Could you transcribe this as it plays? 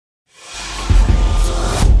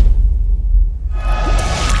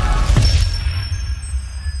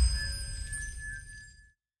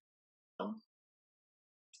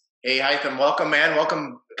Hey, Hytham, welcome, man.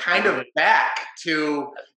 Welcome, kind of Hey, back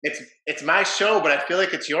to it's my show, but I feel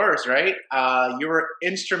like it's yours, right? You were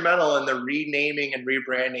instrumental in the renaming and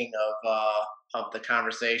rebranding of the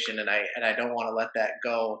conversation, and I don't want to let that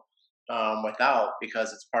go without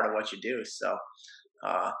because it's part of what you do. So,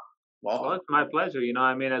 uh, well, welcome. it's my pleasure.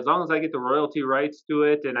 As long as I get the royalty rights to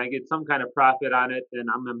it and I get some kind of profit on it, then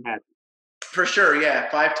I'm happy. For sure, yeah.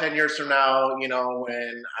 5, 10 years from now,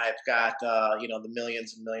 when I've got the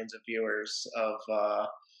millions and millions of viewers of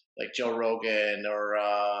like Joe Rogan or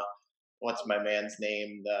what's my man's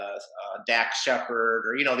name, the Dax Shepard,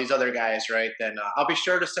 or these other guys, right? Then I'll be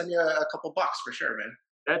sure to send you a couple bucks for sure,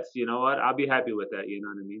 man. You know what? I'll be happy with that. You know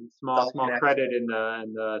what I mean? That's Small, all I small can ask credit for. in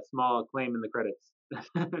the small claim in the credits.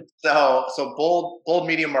 So bold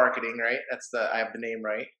media marketing, right? I have the name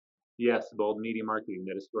right. Yes, bold media marketing.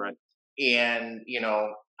 That is correct. And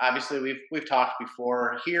obviously we've talked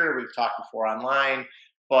before here, we've talked before online,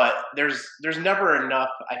 but there's never enough,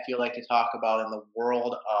 I feel like, to talk about in the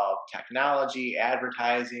world of technology,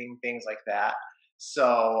 advertising, things like that.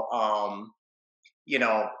 So you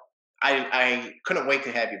know I couldn't wait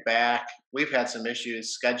to have you back. We've had some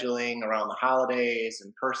issues scheduling around the holidays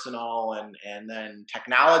and personal and then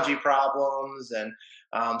technology problems, and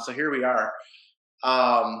so here we are.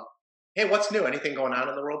 um, Hey, what's new? Anything going on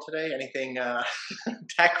in the world today? Anything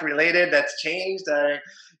tech related that's changed?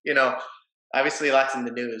 You know, Obviously lots in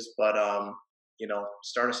the news, but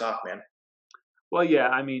start us off, man. Well, yeah,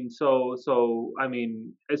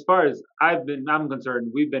 as far as I'm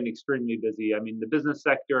concerned, we've been extremely busy. I mean, the business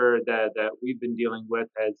sector that we've been dealing with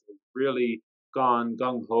has really gone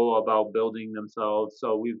gung ho about building themselves.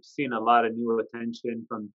 So we've seen a lot of new attention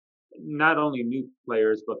from not only new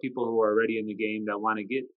players, but people who are already in the game that want to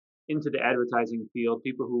get into the advertising field.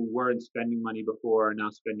 People who weren't spending money before are now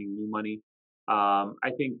spending new money.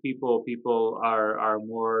 I think people are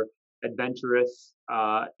more adventurous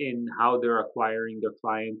in how they're acquiring their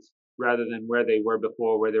clients rather than where they were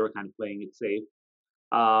before, where they were kind of playing it safe.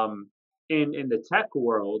 Um, in the tech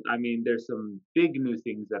world, I mean, there's some big new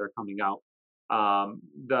things that are coming out.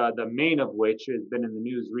 The main of which has been in the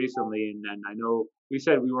news recently, and I know we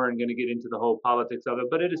said we weren't going to get into the whole politics of it,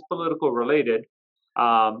 but it is political related.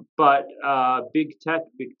 But big tech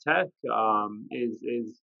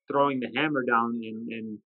is throwing the hammer down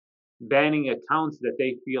and banning accounts that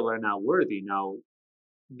they feel are not worthy. Now,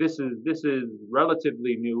 this is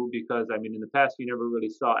relatively new because I mean in the past you never really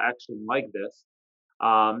saw action like this.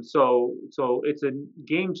 So it's a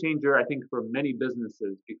game changer, I think, for many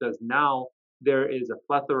businesses because now there is a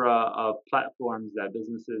plethora of platforms that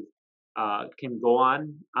businesses can go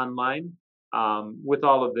on online with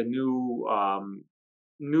all of the new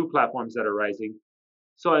platforms that are rising.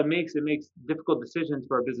 So it makes difficult decisions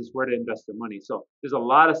for a business where to invest their money. So there's a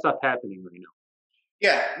lot of stuff happening right now.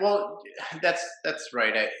 Yeah, well, that's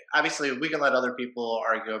right. Obviously, we can let other people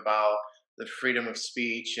argue about the freedom of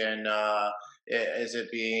speech and is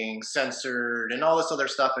it being censored and all this other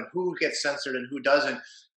stuff, and who gets censored and who doesn't.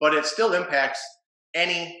 But it still impacts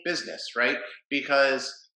any business, right?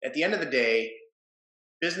 Because at the end of the day,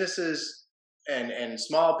 businesses and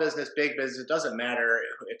small business, big business, it doesn't matter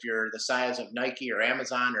if you're the size of Nike or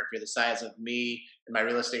Amazon, or if you're the size of me and my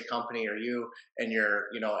real estate company, or you and your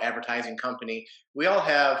advertising company. We all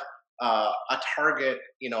have a target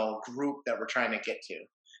group that we're trying to get to.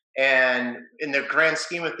 And in the grand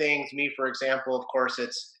scheme of things, me, for example, of course,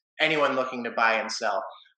 it's anyone looking to buy and sell.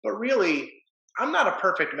 But really, I'm not a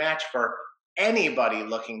perfect match for anybody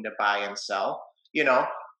looking to buy and sell. You know,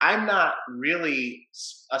 I'm not really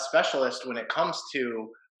a specialist when it comes to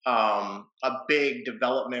a big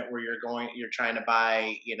development where you're trying to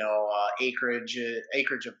buy, acreage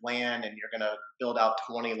of land, and you're going to build out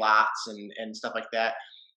 20 lots and stuff like that.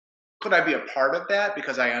 Could I be a part of that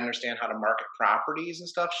because I understand how to market properties and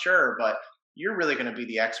stuff? Sure, but you're really going to be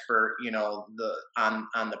the expert, the on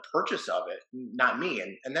the purchase of it, not me,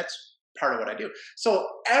 and that's part of what I do. So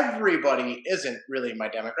everybody isn't really my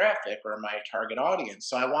demographic or my target audience.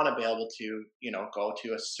 So I want to be able to, go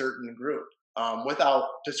to a certain group without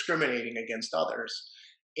discriminating against others.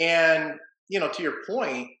 And to your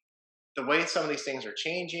point, the way some of these things are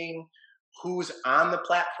changing, who's on the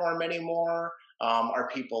platform anymore, are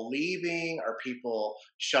people leaving, are people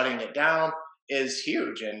shutting it down, is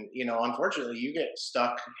huge. And unfortunately, you get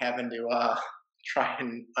stuck having to try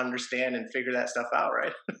and understand and figure that stuff out,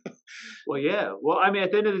 right? Well, yeah. Well, I mean,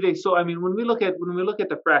 at the end of the day, so I mean, when we look at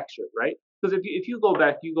the fracture, right? Because if you go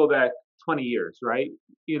back 20 years, right?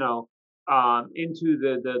 You know, into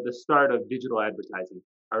the start of digital advertising.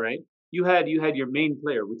 All right. You had your main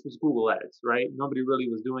player, which was Google Ads, right? Nobody really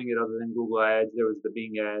was doing it other than Google Ads. There was the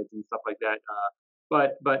Bing ads and stuff like that.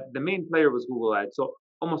 but the main player was Google Ads. So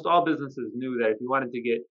almost all businesses knew that if you wanted to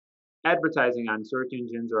get advertising on search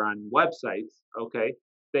engines or on websites, okay,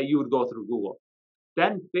 that you would go through Google.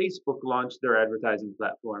 Then Facebook launched their advertising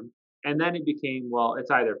platform, and then it became, well, it's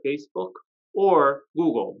either Facebook or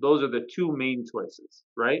Google. Those are the two main choices,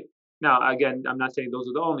 right? Now, again, I'm not saying those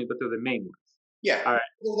are the only, but they're the main ones. Yeah, All right.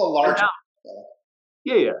 the But large. now,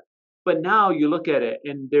 yeah, yeah. But now you look at it,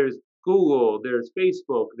 and there's Google, there's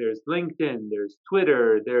Facebook, there's LinkedIn, there's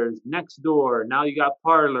Twitter, there's Nextdoor. Now you got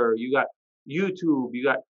Parler, you got YouTube, you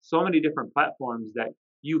got so many different platforms that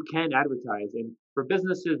you can advertise. And for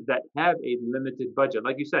businesses that have a limited budget,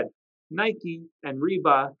 like you said, Nike and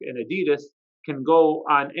Reebok and Adidas can go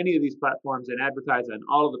on any of these platforms and advertise on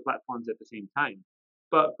all of the platforms at the same time.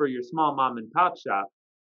 But for your small mom and pop shop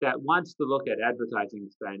that wants to look at advertising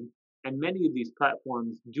spend, and many of these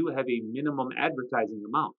platforms do have a minimum advertising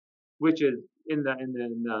amount, which is in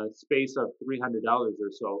the space of $300 or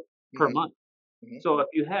so per Mm-hmm, month. hmm. So if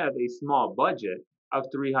you have a small budget of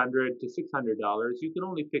 $300 to $600, you can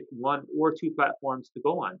only pick one or two platforms to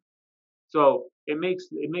go on. So it makes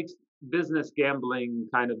business gambling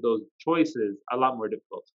kind of those choices a lot more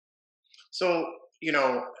difficult. So,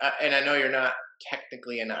 and I know you're not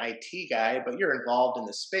technically an IT guy, but you're involved in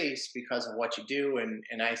the space because of what you do,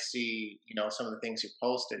 and I see, some of the things you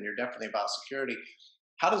post, and you're definitely about security.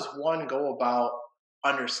 How does one go about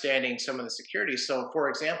understanding some of the security? So, for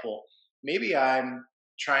example, maybe I'm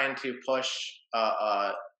trying to push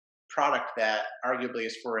a product that arguably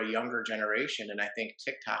is for a younger generation, and I think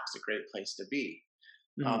TikTok's a great place to be.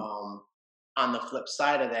 Mhm. Um, on the flip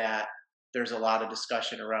side of that, there's a lot of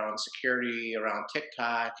discussion around security around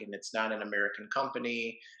TikTok, and it's not an American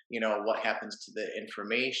company. What happens to the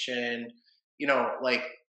information? Like,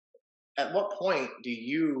 at what point do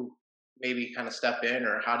you maybe kind of step in,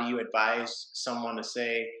 or how do you advise someone to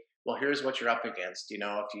say, well, here's what you're up against?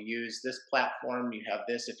 If you use this platform, you have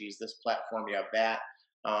this. If you use this platform, you have that.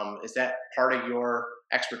 Is that part of your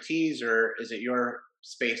expertise, or is it your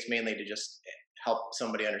space mainly to just help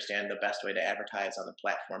somebody understand the best way to advertise on the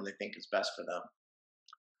platform they think is best for them?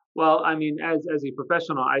 Well, I mean, as a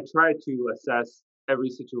professional, I try to assess every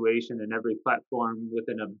situation and every platform with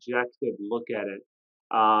an objective look at it.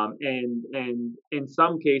 And in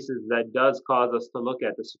some cases, that does cause us to look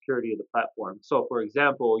at the security of the platform. So, for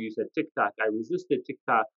example, you said TikTok. I resisted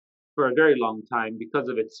TikTok for a very long time because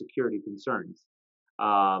of its security concerns.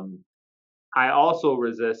 Um, I also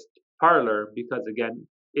resist Parler because, again,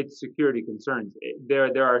 its security concerns.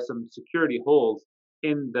 There are some security holes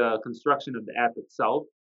in the construction of the app itself,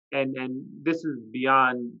 and this is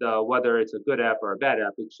beyond whether it's a good app or a bad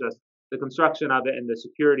app. It's just the construction of it and the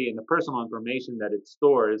security and the personal information that it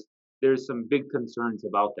stores. There's some big concerns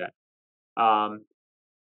about that. Um,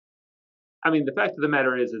 I mean, the fact of the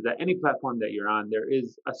matter is that any platform that you're on, there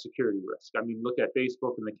is a security risk. I mean, look at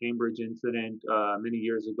Facebook and the Cambridge incident many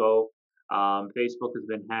years ago. Facebook has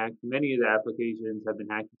been hacked. Many of the applications have been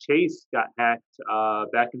hacked. Chase got hacked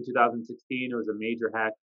back in 2016. It was a major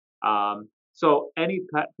hack. So any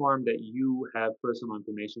platform that you have personal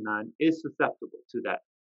information on is susceptible to that.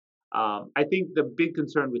 I think the big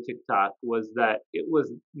concern with TikTok was that it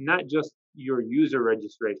was not just your user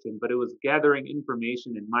registration, but it was gathering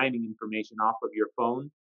information and mining information off of your phone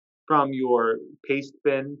from your paste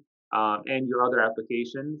bin and your other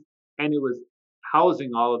applications. And it was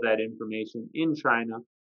housing all of that information in China.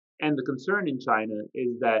 And the concern in China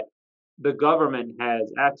is that the government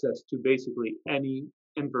has access to basically any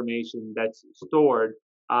information that's stored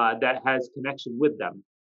that has connection with them.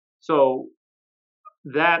 So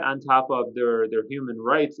that on top of their human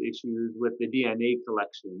rights issues with the DNA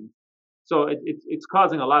collection. So it's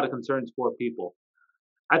causing a lot of concerns for people.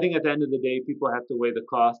 I think at the end of the day, people have to weigh the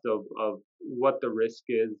cost of what the risk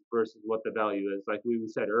is versus what the value is. Like we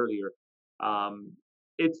said earlier, um,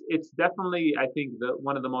 it's definitely I think the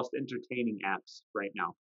one of the most entertaining apps right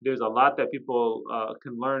now. There's a lot that people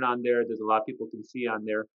can learn on there. There's a lot people can see on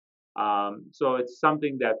there. So it's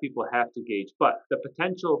something that people have to gauge. But the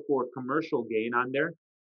potential for commercial gain on there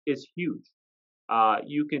is huge.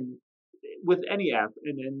 You can, with any app,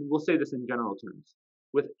 and we'll say this in general terms,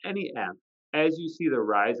 with any app, as you see the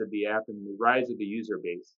rise of the app and the rise of the user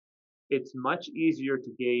base, it's much easier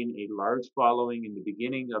to gain a large following in the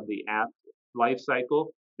beginning of the app life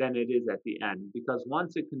cycle than it is at the end. Because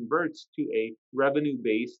once it converts to a revenue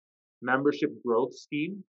based membership growth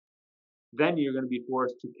scheme, then you're going to be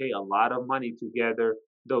forced to pay a lot of money to gather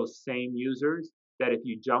those same users that if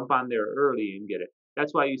you jump on there early and get it.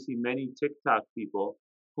 That's why you see many TikTok people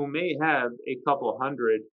who may have a couple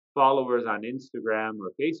hundred followers on Instagram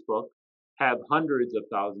or Facebook have hundreds of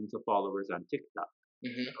thousands of followers on TikTok.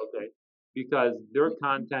 Hmm. Okay. because their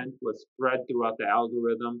content was spread throughout the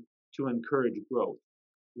algorithm to encourage growth.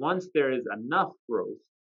 Once there is enough growth,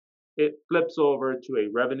 it flips over to a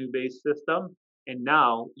revenue based system. And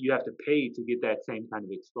now you have to pay to get that same kind of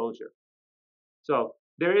exposure. So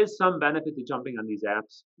there is some benefit to jumping on these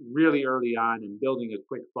apps really early on and building a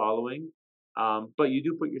quick following, but you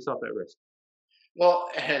do put yourself at risk. Well,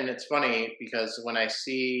 and it's funny because when I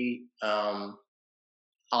see, I'll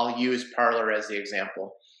use Parlor as the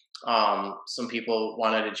example. Some people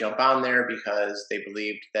wanted to jump on there because they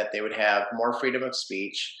believed that they would have more freedom of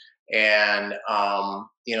speech, and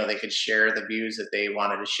they could share the views that they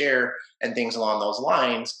wanted to share and things along those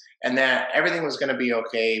lines, and that everything was going to be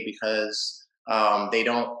okay because they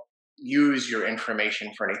don't use your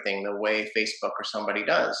information for anything the way Facebook or somebody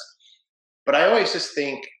does. But I always just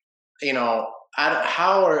think, you know,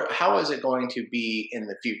 how is it going to be in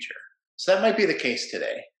the future? So that might be the case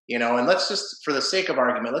today, and let's just, for the sake of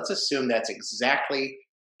argument, let's assume that's exactly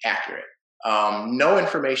accurate. No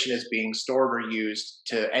information is being stored or used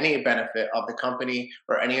to any benefit of the company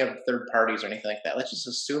or any of the third parties or anything like that. Let's just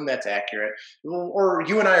assume that's accurate. Or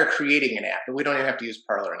you and I are creating an app, and we don't even have to use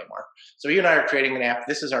Parlor anymore. So you and I are creating an app.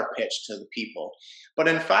 This is our pitch to the people. But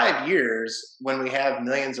in 5 years, when we have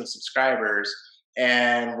millions of subscribers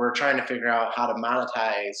and we're trying to figure out how to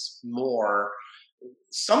monetize more,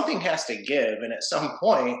 something has to give. And at some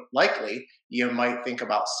point, likely, you might think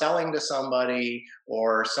about selling to somebody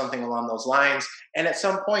or something along those lines. And at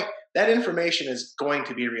some point, that information is going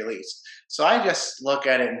to be released. So I just look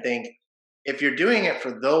at it and think, if you're doing it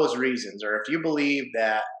for those reasons, or if you believe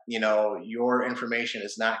that, your information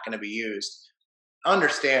is not going to be used,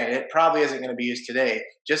 understand it probably isn't going to be used today.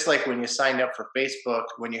 Just like when you signed up for Facebook,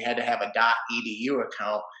 when you had to have a .edu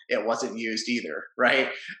account, it wasn't used either, right?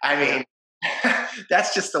 I Yeah. mean,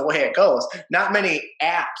 that's just the way it goes. Not many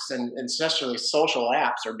apps, and especially social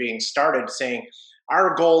apps, are being started saying,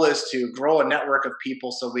 our goal is to grow a network of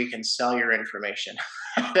people so we can sell your information.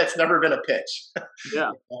 That's never been a pitch.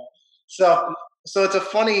 Yeah. So, so it's a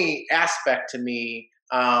funny aspect to me.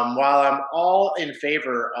 While I'm all in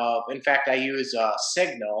favor of, in fact, I use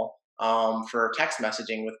Signal for text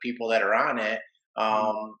messaging with people that are on it,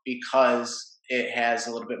 Mhm. because it has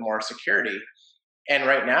a little bit more security. And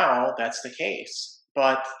right now, that's the case.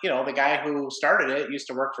 But the guy who started it used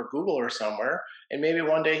to work for Google or somewhere, and maybe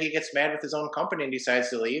one day he gets mad with his own company and decides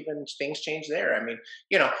to leave, and things change there. I mean,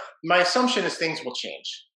 you know, my assumption is things will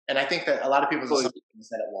change, and I think that a lot of people's Always, assumption is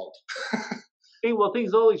that it won't. hey, well,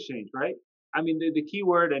 things always change, right? I mean, the key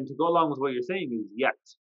word, and to go along with what you're saying, is yet.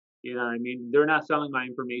 You know what I mean? They're not selling my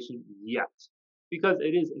information yet because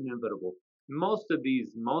it is inevitable. Most of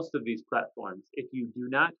these platforms, if you do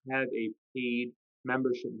not have a paid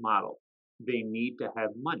membership model, they need to have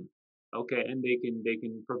money. Okay, and they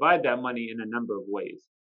can provide that money in a number of ways.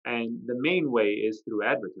 And the main way is through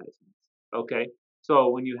advertisements. Okay. So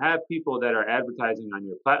when you have people that are advertising on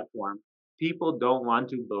your platform, people don't want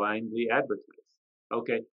to blindly advertise.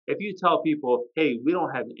 Okay. If you tell people, hey, we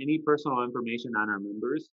don't have any personal information on our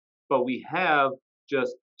members, but we have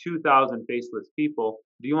just 2,000 faceless people,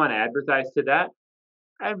 do you want to advertise to that?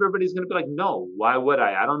 Everybody's going to be like, no, why would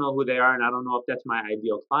I? I don't know who they are and I don't know if that's my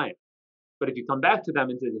ideal client. But if you come back to them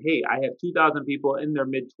and say, hey, I have 2,000 people in their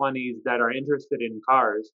mid 20s that are interested in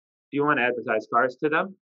cars, do you want to advertise cars to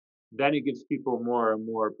them? Then it gives people more and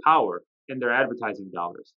more power in their advertising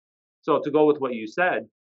dollars. So to go with what you said,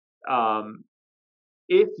 um,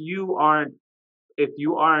 if you aren't if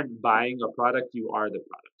you aren't buying a product, you are the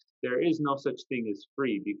product. There is no such thing as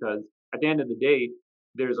free because at the end of the day,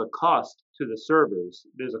 there's a cost to the servers,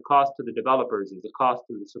 there's a cost to the developers, there's a cost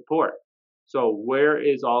to the support. So where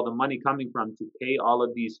is all the money coming from to pay all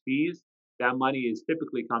of these fees? That money is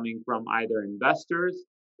typically coming from either investors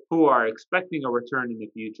who are expecting a return in the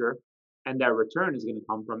future, and that return is going to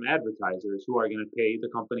come from advertisers who are going to pay the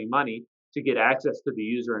company money to get access to the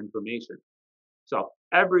user information. So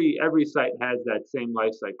every site has that same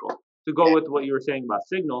life cycle. To go with what you were saying about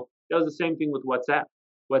Signal, it was the same thing with WhatsApp.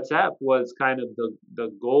 WhatsApp was kind of the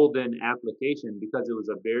golden application because it was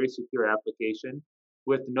a very secure application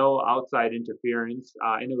with no outside interference,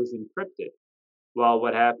 and it was encrypted. Well,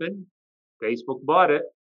 what happened? Facebook bought it.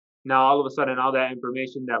 Now all of a sudden, all that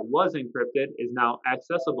information that was encrypted is now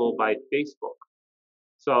accessible by Facebook.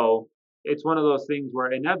 So it's one of those things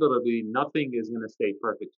where inevitably nothing is going to stay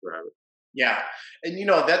perfect forever. Yeah, and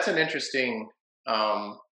that's an interesting.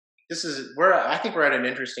 Um, this is where I think we're at an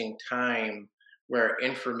interesting time where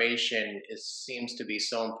information seems to be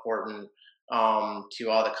so important, to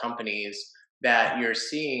all the companies that you're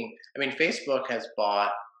seeing. I mean, Facebook has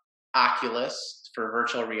bought Oculus for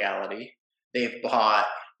virtual reality. They've bought,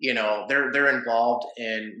 they're involved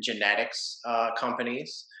in genetics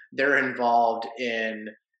companies. They're involved in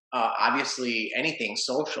obviously anything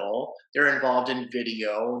social. They're involved in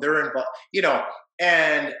video. They're involved,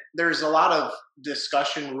 and there's a lot of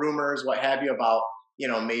discussion, rumors, what have you, about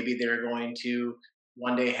maybe they're going to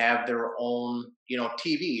one day have their own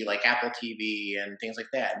TV, like Apple TV and things like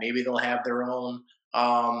that. Maybe they'll have their own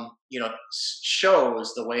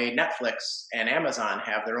shows, the way Netflix and Amazon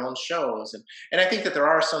have their own shows. And I think that there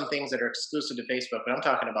are some things that are exclusive to Facebook, but I'm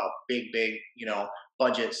talking about big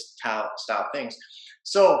budget style things.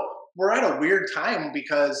 So we're at a weird time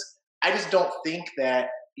because I just don't think that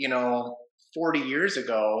 40 years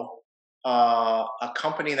ago, a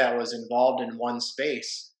company that was involved in one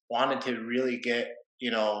space wanted to really get you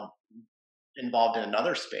know involved in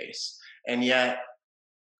another space. And yet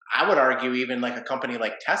I would argue, even like a company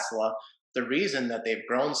like Tesla, the reason that they've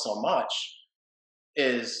grown so much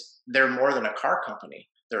is they're more than a car company.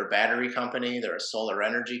 They're a battery company. They're a solar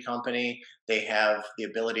energy company. They have the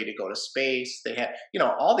ability to go to space. They have,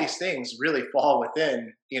 all these things really fall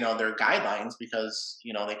within, their guidelines, because,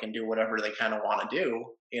 they can do whatever they kind of want to do,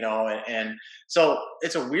 and so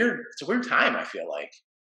it's a weird time, I feel like.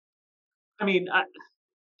 I mean,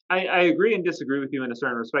 I agree and disagree with you in a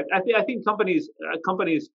certain respect. I think companies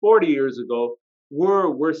 40 years ago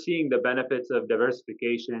were seeing the benefits of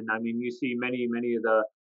diversification. I mean, you see many of the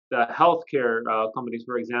healthcare companies,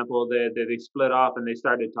 for example, they split off and they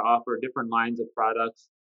started to offer different lines of products,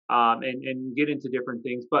 and get into different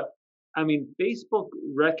things. But I mean, Facebook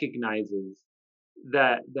recognizes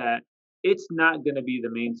that it's not going to be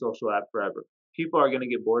the main social app forever. People are going to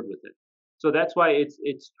get bored with it. So that's why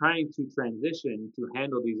it's trying to transition to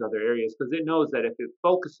handle these other areas, because it knows that if it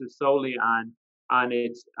focuses solely on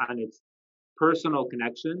its personal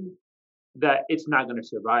connection, that it's not going to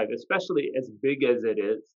survive, especially as big as it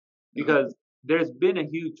is, Mhm. because there's been a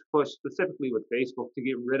huge push specifically with Facebook to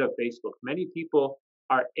get rid of Facebook. Many people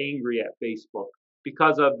are angry at Facebook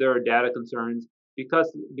because of their data concerns,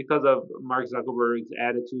 because of Mark Zuckerberg's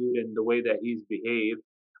attitude and the way that he's behaved.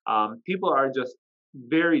 People are just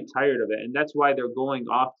very tired of it, and that's why they're going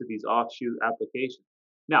off to these offshoot applications.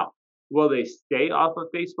 Now, will they stay off of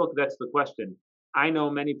Facebook? That's the question. I know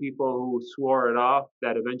many people who swore it off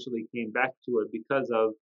that eventually came back to it because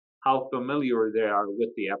of how familiar they are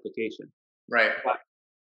with the application. Right. But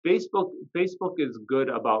Facebook is good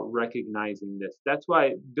about recognizing this. That's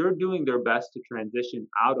why they're doing their best to transition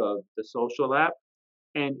out of the social app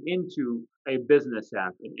and into a business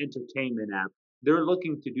app, an entertainment app. They're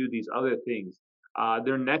looking to do these other things.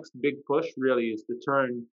 Their next big push really is to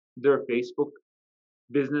turn their Facebook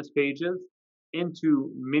business pages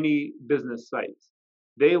into mini business sites.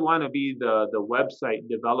 They want to be the website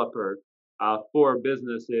developer for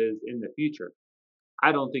businesses in the future.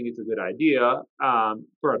 I don't think it's a good idea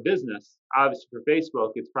for a business. Obviously, for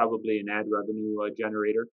Facebook, it's probably an ad revenue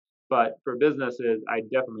generator. But for businesses, I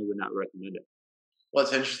definitely would not recommend it. Well,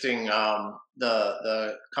 it's interesting.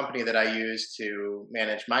 The company that I use to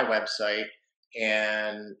manage my website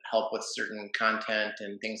and help with certain content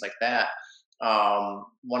and things like that,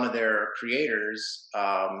 one of their creators,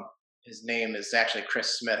 his name is actually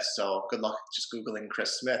Chris Smith. So good luck just googling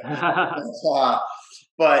Chris Smith. Uh,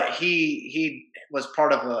 but he was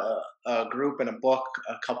part of a group and a book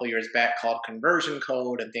a couple years back called Conversion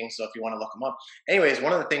Code and things. So if you want to look him up, anyways,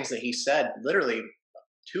 one of the things that he said literally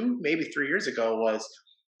 2, maybe 3 years ago was,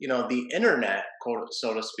 the internet, quote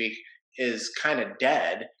so to speak, is kind of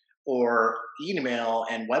dead, or email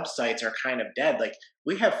and websites are kind of dead. Like,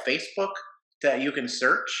 we have Facebook that you can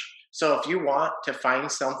search. So if you want to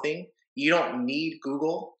find something, you don't need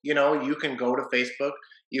Google. You can go to Facebook.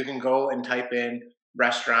 You can go and type in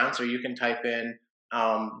restaurants, or you can type in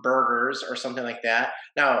burgers or something like that.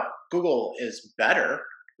 Now, Google is better,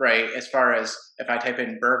 right? As far as if I type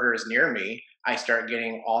in burgers near me, I start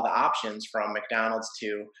getting all the options from McDonald's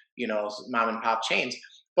to mom and pop chains.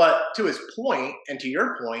 But to his point, and to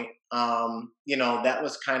your point, that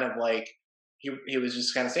was kind of like he was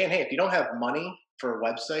just kind of saying, hey, if you don't have money for a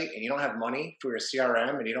website, and you don't have money for your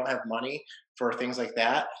CRM, and you don't have money for things like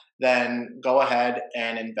that, then go ahead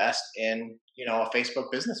and invest in a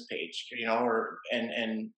Facebook business page, or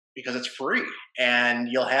and because it's free and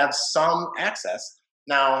you'll have some access.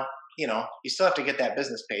 Now, you still have to get that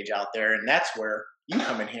business page out there, and that's where you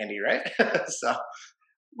come in handy, right? So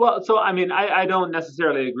Well, so I mean, I don't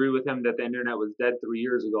necessarily agree with him that the internet was dead 3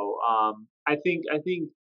 years ago. I think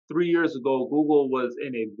 3 years ago Google was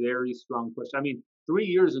in a very strong push. I mean, 3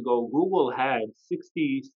 years ago Google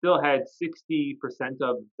still had 60%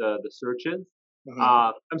 of the searches.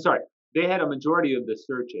 mhm. I'm sorry, they had a majority of the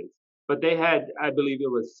searches, but they had, I believe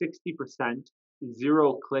it was 60%.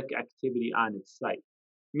 zero click activity on its site,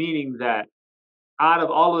 meaning that out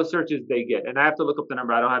of all the searches they get, and I have to look up the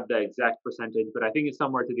number, I don't have the exact percentage, but I think it's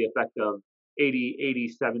somewhere to the effect of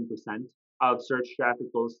 87% of search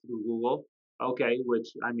traffic goes through Google. Okay, which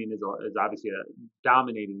I mean is obviously a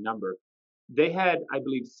dominating number. They had, I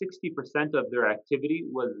believe, 60% of their activity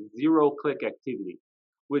was zero click activity,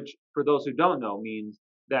 which for those who don't know means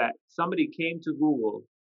that somebody came to Google,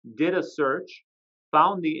 did a search,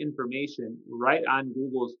 found the information right on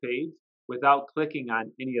Google's page without clicking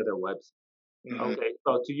on any other website. Hmm. Okay,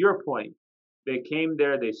 so to your point, they came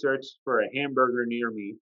there, they searched for a hamburger near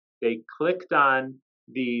me. They clicked on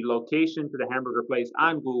the location to the hamburger place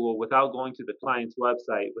on Google without going to the client's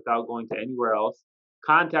website, without going to anywhere else,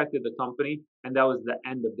 contacted the company, and that was the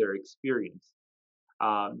end of their experience.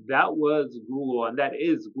 That was Google, and that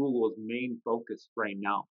is Google's main focus right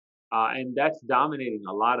now. And that's dominating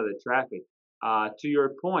a lot of the traffic. To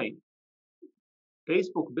your point,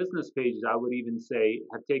 Facebook business pages, I would even say,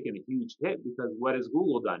 have taken a huge hit because what has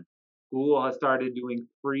Google done? Google has started doing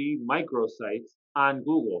free microsites on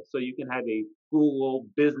Google. So you can have a Google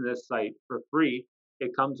business site for free.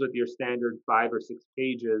 It comes with your standard 5 or 6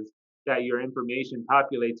 pages that your information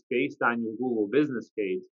populates based on your Google business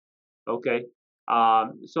page. Okay.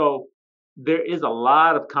 So there is a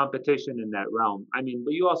lot of competition in that realm. I mean,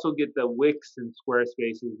 but you also get the Wix and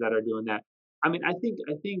Squarespaces that are doing that. I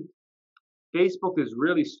think Facebook is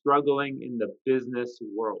really struggling in the business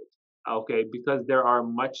world, okay, because there are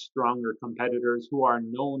much stronger competitors who are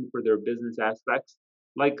known for their business aspects,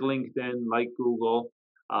 like LinkedIn, like Google.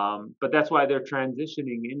 But that's why they're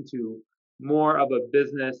transitioning into more of a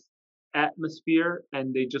business atmosphere,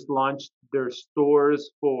 and they just launched their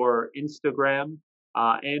stores for Instagram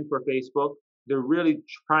and for Facebook. They're really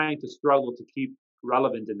trying to struggle to keep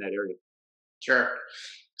relevant in that area. Sure.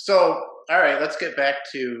 So, all right, let's get back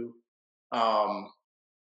to um,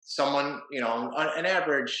 someone, an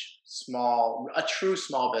average small, a true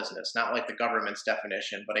small business, not like the government's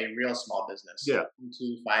definition, but a real small business, Yeah.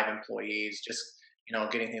 2 5 employees, just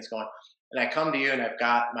getting things going. And I come to you and I've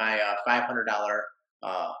got my $500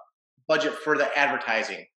 uh, budget for the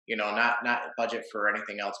advertising. Not budget for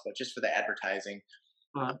anything else, but just for the advertising.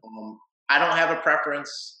 Uh, I don't have a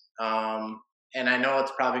preference. And I know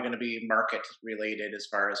it's probably going to be market related as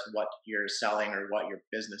far as what you're selling or what your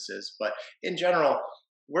business is. But in general,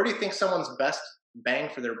 where do you think someone's best bang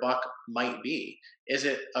for their buck might be? Is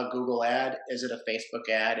it a Google ad? Is it a Facebook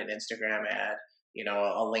ad, an Instagram ad,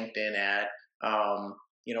 a LinkedIn ad?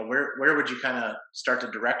 Where would you kind of start to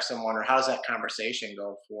direct someone, or how does that conversation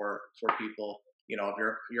go for people, of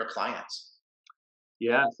your clients?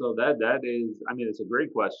 Yeah, so that is, I mean, it's a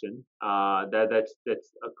great question. That's a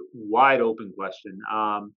wide open question.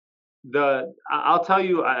 I'll tell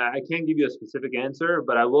you, I can't give you a specific answer,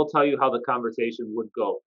 but I will tell you how the conversation would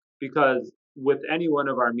go, because with any one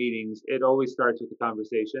of our meetings, it always starts with the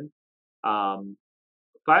conversation. Um,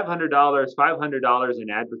 $500 in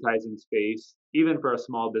advertising space, even for a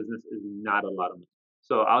small business, is not a lot of money.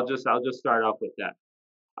 So I'll just start off with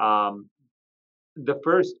that. Um, the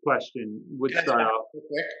first question would Can I start jump off, in real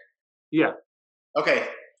quick? yeah. Okay,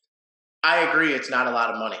 I agree. It's not a lot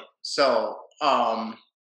of money. So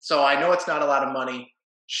I know it's not a lot of money.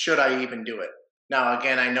 Should I even do it? Now,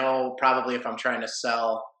 again, I know probably if I'm trying to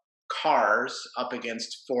sell cars up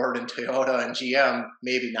against Ford and Toyota and GM,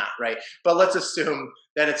 maybe not, right? But let's assume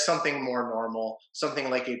that it's something more normal, something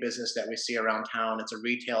like a business that we see around town. It's a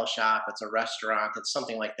retail shop, it's a restaurant, it's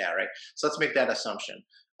something like that, right? So let's make that assumption.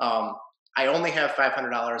 Um, I only have $500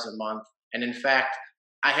 a month, and in fact,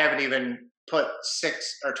 I haven't even put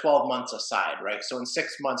 6 or 12 months aside, right? So in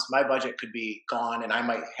 6 months, my budget could be gone and I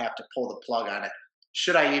might have to pull the plug on it.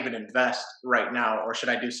 Should I even invest right now or should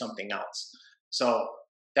I do something else? So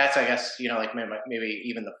that's, I guess, like maybe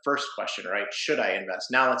even the first question, right? Should I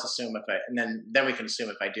invest? Now let's assume if I, and then we can assume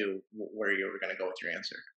if I do, where you were going to go with your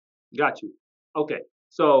answer. Got you. Okay.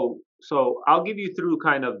 So I'll give you through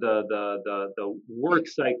kind of the work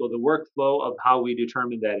cycle, the workflow of how we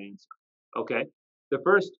determine that answer. Okay. The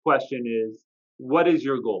first question is, what is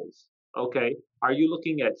your goals? Okay. Are you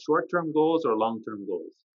looking at short-term goals or long-term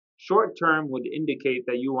goals? Short-term would indicate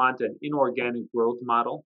that you want an inorganic growth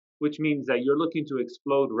model, which means that you're looking to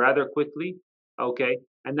explode rather quickly. Okay.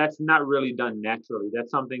 And that's not really done naturally.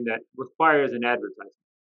 That's something that requires an advertisement.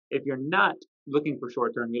 If you're not looking for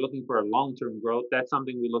short term, you're looking for a long term growth, that's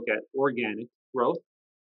something we look at organic growth,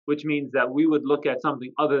 which means that we would look at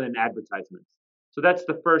something other than advertisements. So that's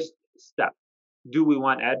the first step. Do we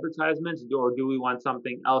want advertisements or do we want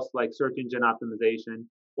something else like search engine optimization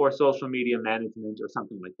or social media management or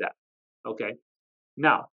something like that? Okay.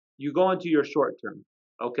 Now, you go into your short term.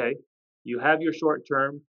 Okay. You have your short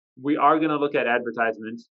term. We are going to look at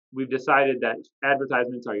advertisements. We've decided that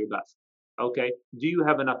advertisements are your best. Okay. Do you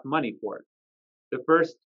have enough money for it?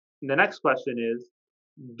 The next question is,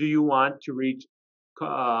 do you want to reach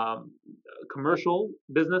um, commercial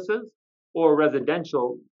businesses or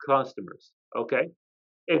residential customers? Okay.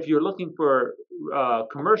 If you're looking for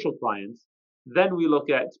commercial clients, then we look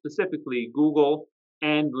at specifically Google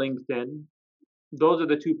and LinkedIn. Those are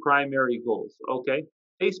the two primary goals. Okay.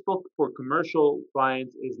 Facebook for commercial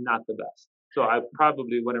clients is not the best. So I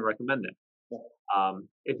probably wouldn't recommend it.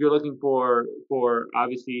 If you're looking for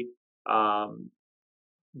obviously um,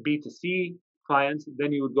 B2C clients,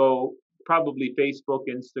 then you would go probably Facebook,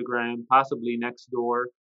 Instagram, possibly Nextdoor,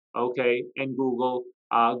 okay, and Google.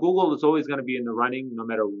 Google is always going to be in the running no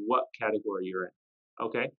matter what category you're in,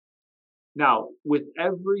 okay? Now, with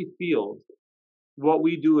every field, what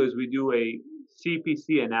we do is we do a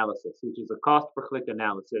CPC analysis, which is a cost per click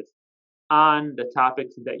analysis on the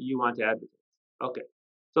topics that you want to advertise. Okay,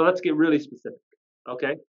 so let's get really specific,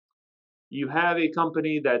 okay? You have a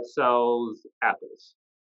company that sells apples,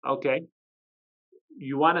 okay?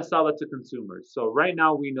 You want to sell it to consumers. So right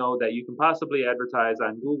now we know that you can possibly advertise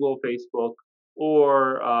on Google, Facebook,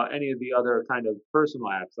 or any of the other kind of personal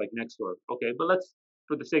apps like Nextdoor. Okay, but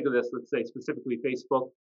for the sake of this, let's say specifically Facebook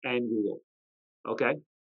and Google. Okay,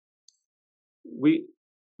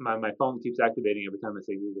 my phone keeps activating every time I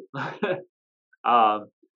say Google.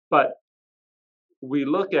 But we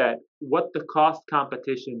look at what the cost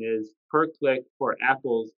competition is per click for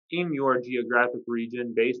apples in your geographic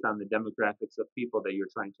region based on the demographics of people that you're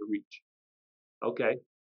trying to reach. Okay,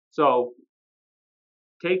 so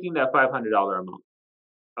taking that $500 amount,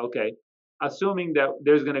 okay, assuming that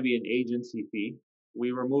there's going to be an agency fee,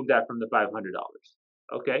 we remove that from the $500.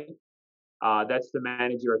 Okay, that's to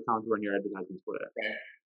manage your account, run your advertisements for that. Okay.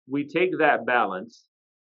 We take that balance,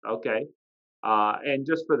 okay, and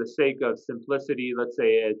just for the sake of simplicity, let's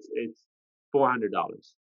say it's $400,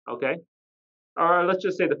 okay, or let's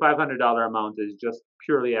just say the $500 amount is just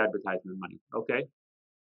purely advertisement money, okay.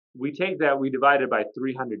 We take that, we divide it by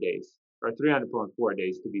 300 days, or 304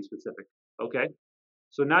 days to be specific, okay.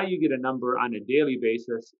 So now you get a number on a daily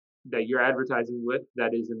basis that you're advertising with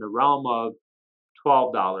that is in the realm of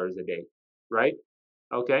 $12 a day, right?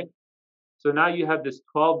 Okay. So now you have this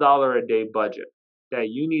 $12 a day budget that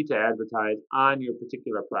you need to advertise on your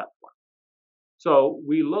particular platform. So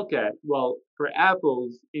we look at, well, for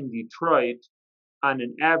apples in Detroit, on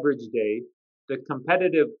an average day, the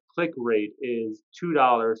competitive click rate is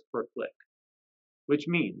 $2 per click, which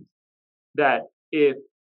means that if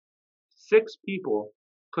 6 people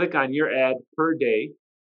click on your ad per day,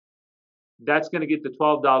 that's going to get the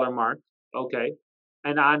 $12 mark, okay?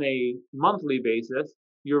 And on a monthly basis,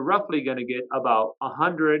 you're roughly going to get about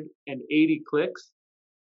 180 clicks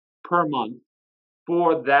per month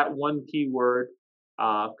for that one keyword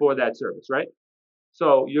for that service, right?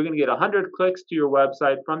 So you're going to get 100 clicks to your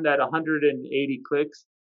website. From that 180 clicks,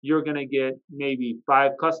 you're going to get maybe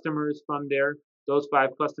 5 customers from there. Those 5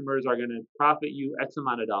 customers are going to profit you X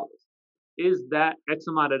amount of dollars. Is that X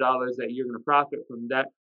amount of dollars that you're going to profit from that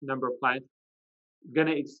number of clients going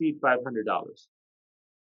to exceed $500?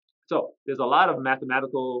 So there's a lot of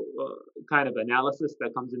mathematical kind of analysis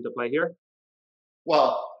that comes into play here.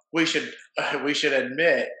 Well, we should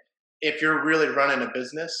admit, if you're really running a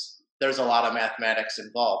business, there's a lot of mathematics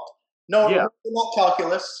involved. No, Yeah. not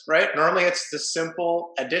calculus, right? Normally it's the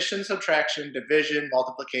simple addition, subtraction, division,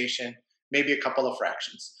 multiplication, maybe a couple of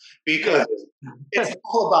fractions, because it's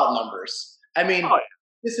all about numbers. I mean, Oh,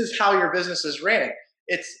 this is how your business is ran.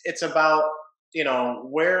 It's about,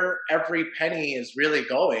 where every penny is really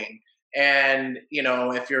going. And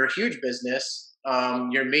if you're a huge business,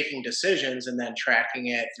 you're making decisions and then tracking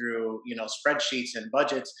it through spreadsheets and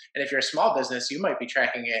budgets. And if you're a small business, you might be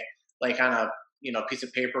tracking it like on a piece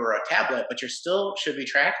of paper or a tablet, but you still should be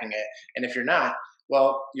tracking it. And if you're not,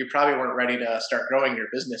 well, you probably weren't ready to start growing your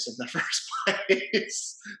business in the first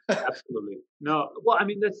place. absolutely. No, well, I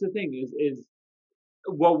mean, that's the thing is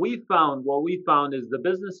what we found is the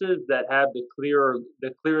businesses that have the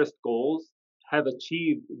clearest goals have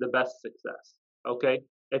achieved the best success. Okay,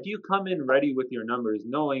 if you come in ready with your numbers,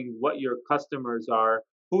 knowing what your customers are,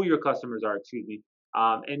 who your customers are, excuse me,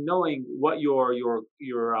 and knowing what your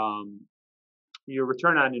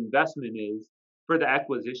return on investment is for the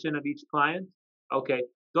acquisition of each client, okay,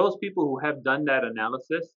 those people who have done that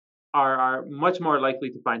analysis are much more likely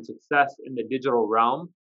to find success in the digital realm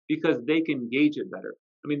because they can gauge it better.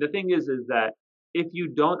 I mean, the thing is that if you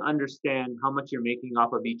don't understand how much you're making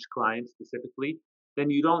off of each client specifically, then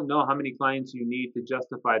you don't know how many clients you need to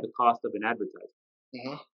justify the cost of an advertisement.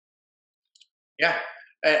 Hmm. Yeah.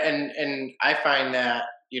 And I find that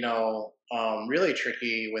really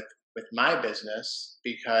tricky with my business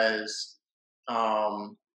because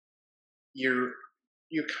um, you're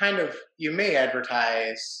you may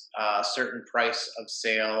advertise a certain price of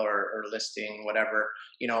sale or listing whatever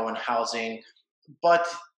in housing, but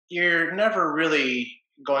you're never really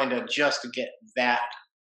going to just get that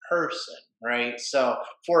person, right? So,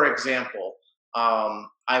 for example,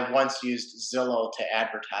 I once used Zillow to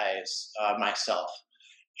advertise myself,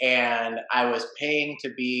 and I was paying to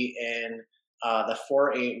be in the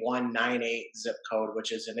 48198 zip code,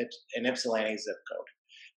 which is an Ypsilanti zip code.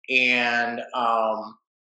 And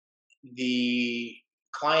the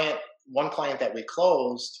client, one client that we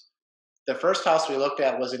closed, the first house we looked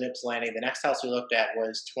at was in Ypsilanti. The next house we looked at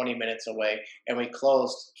was 20 minutes away, and we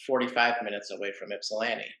closed 45 minutes away from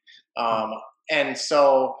Ypsilanti. Hmm. Um, and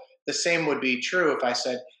so the same would be true if I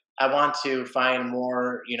said I want to find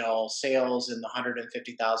more, sales in the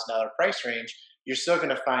 $150,000 price range. You're still going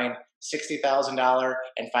to find $60,000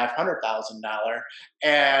 and $500,000,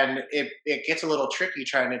 and it gets a little tricky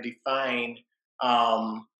trying to define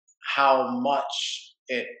um, how much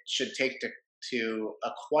it should take to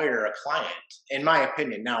acquire a client, in my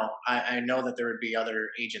opinion. Now, I know that there would be other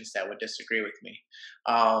agents that would disagree with me,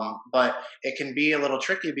 but it can be a little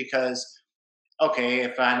tricky because, okay,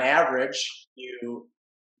 if on average you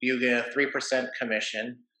get a 3%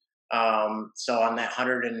 commission, so on that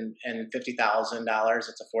 $150,000,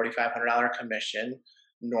 it's a $4,500 commission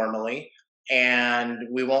normally, and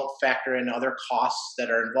we won't factor in other costs that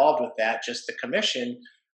are involved with that, just the commission.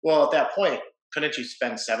 Well, at that point, couldn't you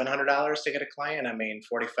spend $700 to get a client? I mean,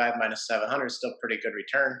 45 minus 700 is still pretty good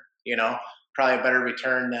return. Probably a better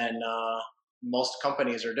return than most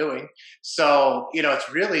companies are doing. So it's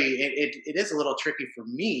really it is a little tricky for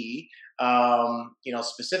me,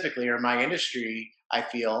 specifically, or my industry. I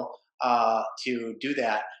feel to do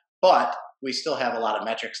that, but we still have a lot of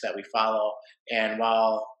metrics that we follow. And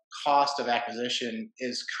while cost of acquisition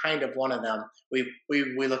is kind of one of them, we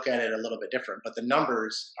look at it a little bit different. But the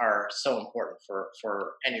numbers are so important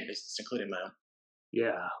for any business, including my own.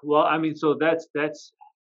 Yeah. Well, I mean, so that's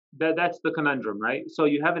the conundrum, right? So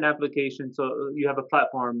you have an application, so you have a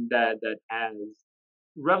platform that has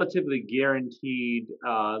relatively guaranteed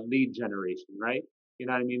lead generation, right? You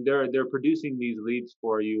know what I mean? They're producing these leads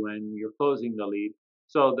for you, and you're closing the lead.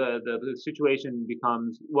 So the situation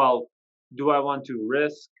becomes, well, do I want to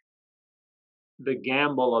risk the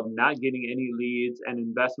gamble of not getting any leads and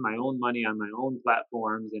invest my own money on my own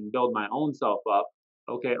platforms and build my own self up?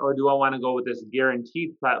 Okay, or do I want to go with this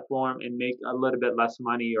guaranteed platform and make a little bit less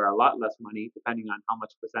money or a lot less money, depending on how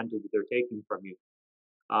much percentage they're taking from you?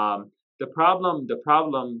 The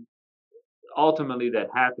problem ultimately that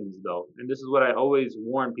happens though, and this is what I always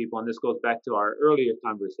warn people, and this goes back to our earlier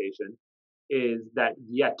conversation, is that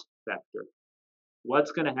yet factor.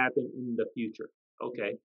 What's going to happen in the future?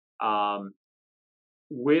 Okay. Um,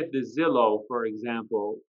 with the Zillow, for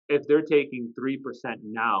example, if they're taking 3%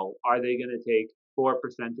 now, are they going to take 4%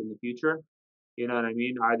 in the future? You know what I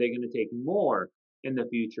mean? Are they going to take more in the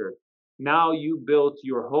future? Now you built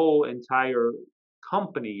your whole entire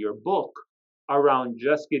company, your book, around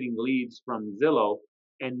just getting leads from Zillow,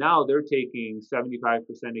 and now they're taking 75%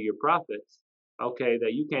 of your profits, okay,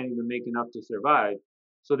 that you can't even make enough to survive.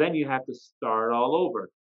 So then you have to start all over,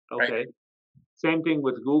 Right. okay? Same thing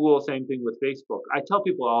with Google, same thing with Facebook. I tell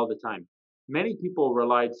people all the time, many people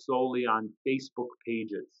relied solely on Facebook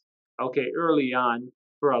pages, okay, early on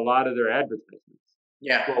for a lot of their advertisements.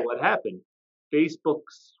 Yeah. Well, what happened? Facebook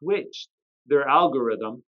switched their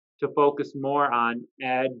algorithm to focus more on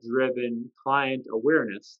ad driven client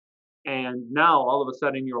awareness. And now all of a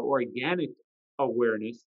sudden, your organic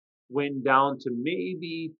awareness went down to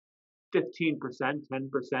maybe 15%,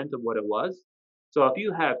 10% of what it was. So if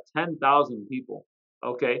you have 10,000 people,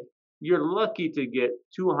 okay, you're lucky to get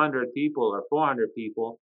 200 people or 400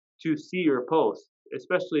 people to see your post,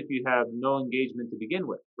 especially if you have no engagement to begin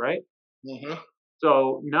with, right? Hmm.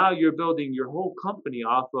 So now you're building your whole company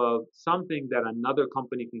off of something that another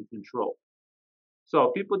company can control.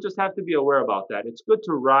 So people just have to be aware about that. It's good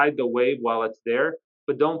to ride the wave while it's there,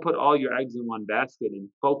 but don't put all your eggs in one basket and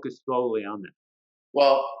focus solely on that.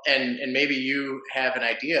 Well, and maybe you have an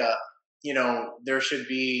idea. There should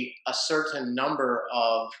be a certain number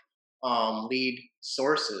of lead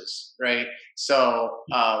sources, right? So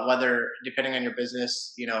whether depending on your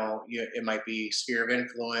business, it might be sphere of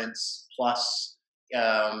influence plus,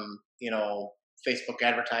 Facebook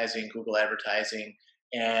advertising, Google advertising,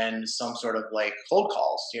 and some sort of like cold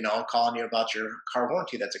calls, calling you about your car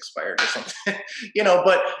warranty that's expired or something.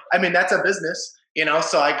 But I mean, that's a business.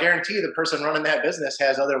 So I guarantee the person running that business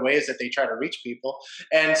has other ways that they try to reach people.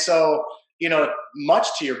 And so, much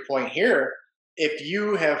to your point here, if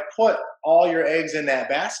you have put all your eggs in that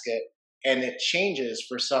basket and it changes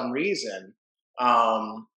for some reason,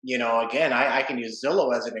 again, I can use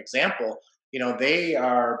Zillow as an example. They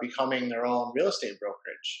are becoming their own real estate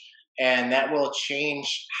brokerage, and that will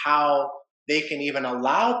change how they can even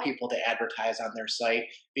allow people to advertise on their site,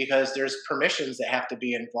 because there's permissions that have to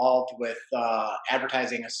be involved with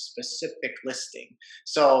advertising a specific listing.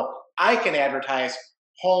 So I can advertise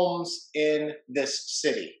homes in this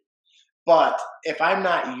city, but if I'm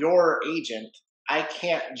not your agent, I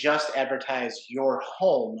can't just advertise your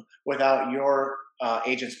home without your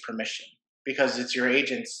agent's permission, because it's your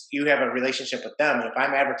agents. You have a relationship with them. And if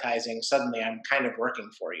I'm advertising, suddenly I'm kind of working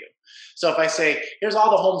for you. So if I say, here's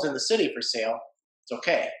all the homes in the city for sale, it's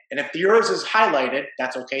okay. And if yours is highlighted,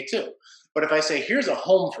 that's okay too. But if I say, here's a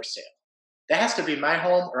home for sale, that has to be my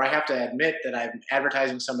home, or I have to admit that I'm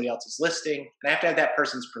advertising somebody else's listing, and I have to have that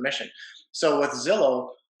person's permission. So with Zillow,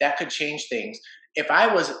 that could change things. If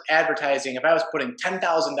I was advertising, if I was putting $10,000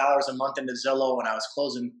 a month into Zillow and I was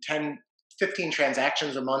closing 10, 15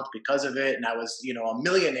 transactions a month because of it, and I was, a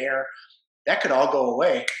millionaire, that could all go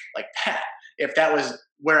away like that if that was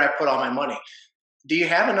where I put all my money. Do you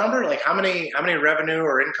have a number? Like how many revenue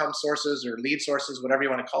or income sources or lead sources, whatever you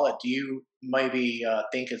want to call it, do you maybe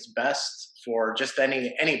think is best for just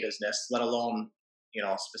any business, let alone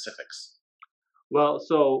specifics? Well,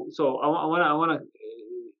 so I want to.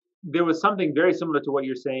 There was something very similar to what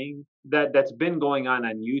you're saying that's been going on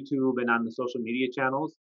YouTube and on the social media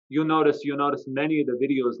channels. You'll notice many of the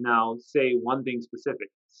videos now say one thing specific: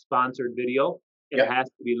 sponsored video. It Yep. has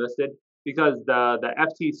to be listed because the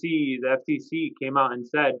FTC came out and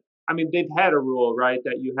said. I mean, they've had a rule, right,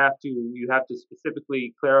 that you have to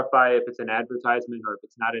specifically clarify if it's an advertisement or if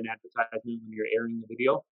it's not an advertisement when you're airing the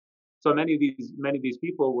video. So many of these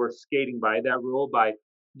people were skating by that rule by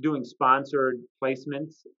doing sponsored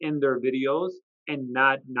placements in their videos and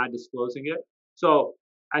not disclosing it. So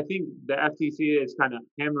I think the FTC is kind of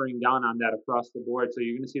hammering down on that across the board. So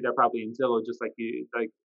you're going to see that probably in Zillow, just like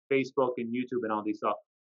Facebook and YouTube and all these stuff.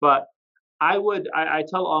 But I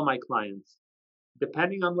tell all my clients,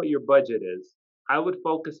 depending on what your budget is, I would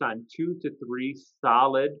focus on 2 to 3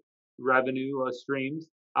 solid revenue streams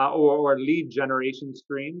or lead generation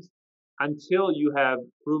streams until you have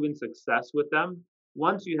proven success with them.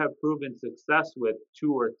 Once you have proven success with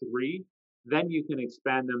 2 or 3, then you can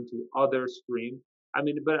expand them to other streams. I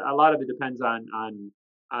mean, but a lot of it depends on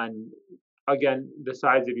again the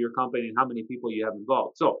size of your company and how many people you have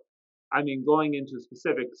involved. So, I mean, going into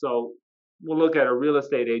specifics. So, we'll look at a real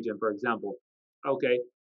estate agent, for example. Okay,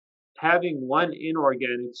 having one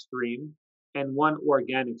inorganic stream and one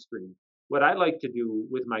organic stream. What I like to do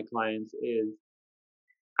with my clients is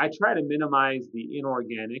I try to minimize the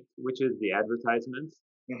inorganic, which is the advertisements,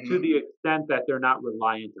 to Hmm. the extent that they're not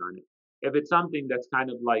reliant on it. If it's something that's kind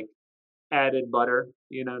of like added butter,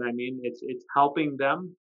 you know what I mean? It's helping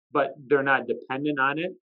them, but they're not dependent on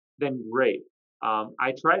it, then great.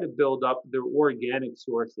 I try to build up their organic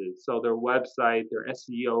sources, so their website, their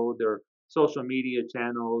SEO, their social media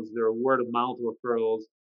channels, their word of mouth referrals.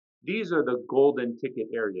 These are the golden ticket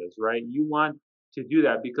areas, right? You want to do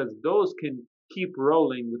that because those can keep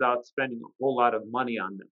rolling without spending a whole lot of money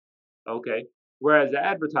on them. Okay. Whereas the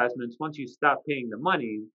advertisements, once you stop paying the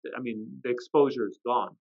money, I mean, the exposure is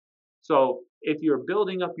gone. So if you're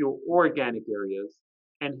building up your organic areas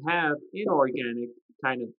and have inorganic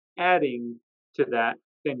kind of adding to that,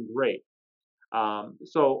 then great.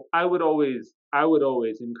 So I would always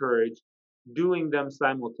encourage doing them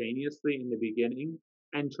simultaneously in the beginning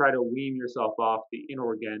and try to wean yourself off the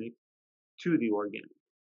inorganic to the organic.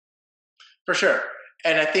 For sure.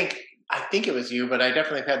 And I think it was you, but I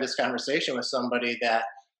definitely have had this conversation with somebody that,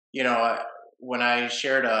 you know, uh, when I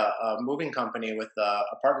shared a moving company with a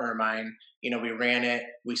partner of mine, we ran it,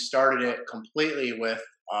 we started it completely with,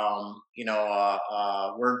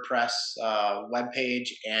 WordPress web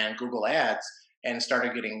page and Google Ads, and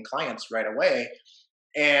started getting clients right away.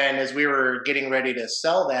 And as we were getting ready to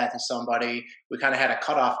sell that to somebody, we kind of had a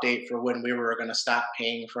cutoff date for when we were going to stop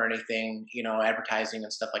paying for anything, advertising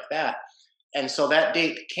and stuff like that. And so that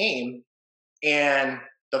date came, and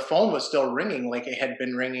the phone was still ringing like it had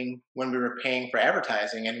been ringing when we were paying for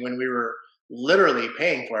advertising and when we were literally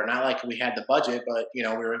paying for it. Not like we had the budget, but we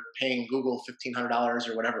were paying Google $1,500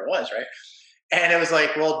 or whatever it was, right? And it was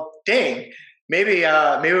like, well, dang, maybe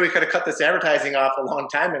we could have cut this advertising off a long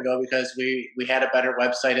time ago because we had a better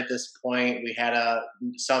website at this point. We had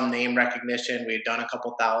some name recognition. We had done a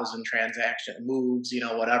couple thousand transaction moves,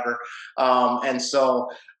 whatever. And so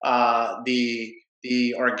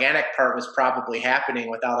the organic part was probably happening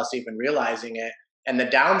without us even realizing it. And the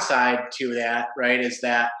downside to that, right, is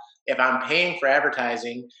that if I'm paying for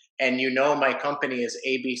advertising and my company is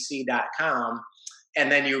abc.com, and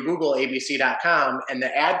then you Google abc.com and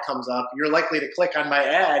the ad comes up, you're likely to click on my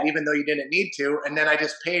ad even though you didn't need to. And then I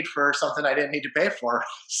just paid for something I didn't need to pay for.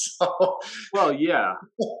 So, Well, yeah.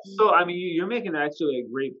 So, I mean, you're making actually a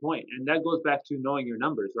great point, and that goes back to knowing your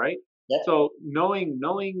numbers, right? yep, So, knowing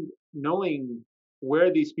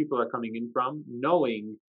where these people are coming in from,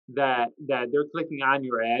 knowing that they're clicking on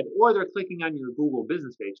your ad or they're clicking on your Google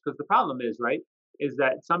business page, because the problem is, right, is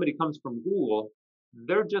that somebody comes from Google,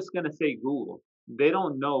 they're just going to say Google. They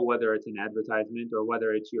don't know whether it's an advertisement or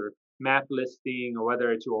whether it's your map listing or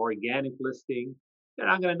whether it's your organic listing. They're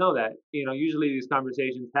not going to know that. Usually these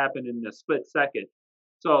conversations happen in a split second.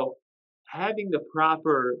 So having the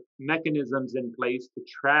proper mechanisms in place to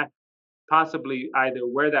track possibly either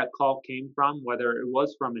where that call came from, whether it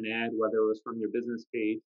was from an ad, whether it was from your business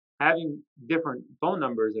page, having different phone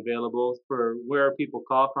numbers available for where people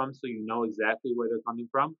call from so you know exactly where they're coming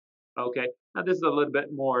from. Okay. Now, this is a little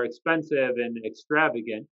bit more expensive and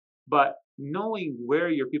extravagant, but knowing where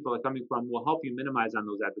your people are coming from will help you minimize on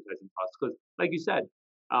those advertising costs. Because, like you said,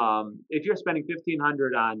 if you're spending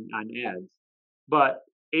 1,500 on ads, but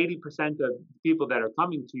 80% of people that are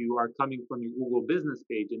coming to you are coming from your Google business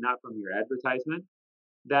page and not from your advertisement,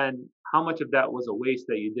 then how much of that was a waste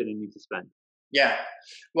that you didn't need to spend? yeah.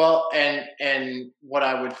 Well, and what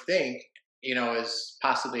I would think, is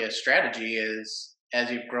possibly a strategy is as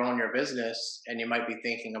you've grown your business and you might be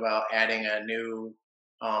thinking about adding a new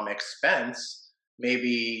expense,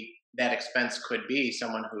 maybe that expense could be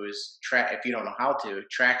someone who is if you don't know how to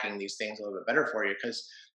tracking these things a little bit better for you because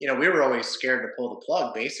we were always scared to pull the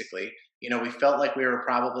plug basically. We felt like we were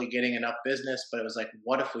probably getting enough business, but it was like,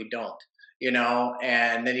 what if we don't?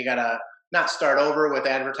 And then you gotta not start over with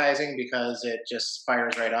advertising because it just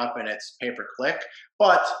fires right up and it's pay per click.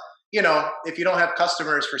 But if you don't have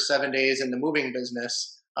customers for 7 days in the moving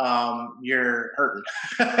business, you're hurting.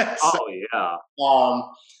 so, Oh yeah. um,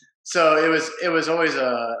 so it was always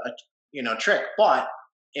a trick. But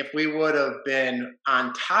if we would have been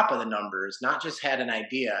on top of the numbers, not just had an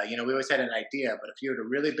idea, we always had an idea, but if you would have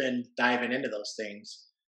really been diving into those things,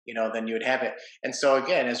 then you would have it. And so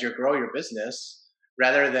again, as you grow your business,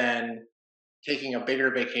 rather than taking a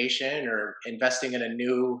bigger vacation or investing in a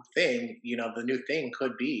new thing, the new thing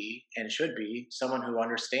could be and should be someone who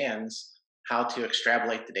understands how to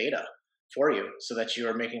extrapolate the data for you so that you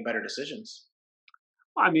are making better decisions.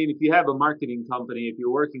 I mean, if you have a marketing company, if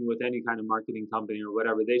you're working with any kind of marketing company or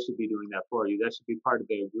whatever, they should be doing that for you. That should be part of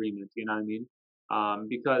the agreement. You know what I mean?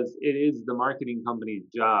 Because it is the marketing company's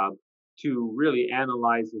job to really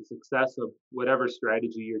analyze the success of whatever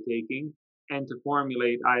strategy you're taking and to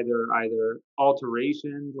formulate either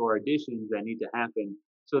alterations or additions that need to happen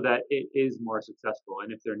so that it is more successful.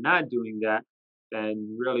 And if they're not doing that,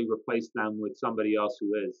 then really replace them with somebody else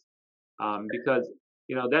who is. Because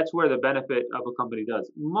that's where the benefit of a company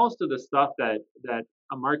does. Most of the stuff that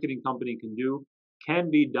a marketing company can do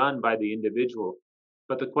can be done by the individual,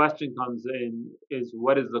 but the question comes in is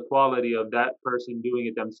what is the quality of that person doing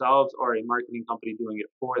it themselves or a marketing company doing it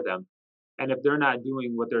for them? And if they're not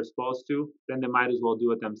doing what they're supposed to, then they might as well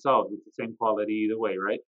do it themselves. It's the same quality either way,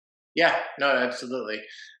 right? Yeah, no, absolutely.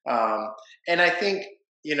 And I think,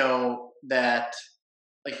 that,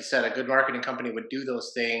 like you said, a good marketing company would do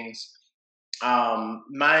those things.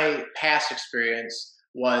 My past experience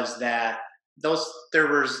was that those there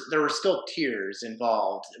were still tiers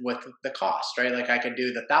involved with the cost, right? Like I could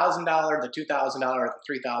do the $1,000, the $2,000,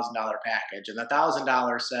 the $3,000 package, and the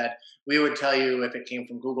 $1,000 said we would tell you if it came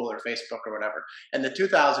from Google or Facebook or whatever, and the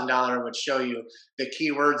 $2,000 would show you the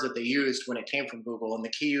keywords that they used when it came from Google and the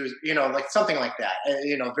keywords, like something like that,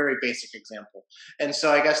 very basic example. And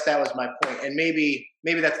so I guess that was my point, and maybe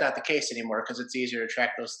that's not the case anymore because it's easier to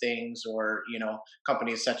track those things, or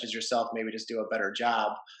companies such as yourself maybe just do a better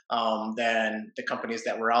job than the companies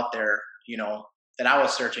that were out there, that I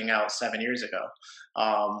was searching out 7 years ago.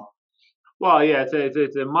 Um, Well, yeah,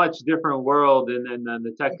 it's a much different world than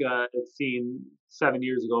the tech scene 7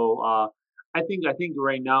 years ago. I think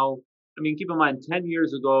right now, I mean, keep in mind, 10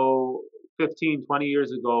 years ago, 15, 20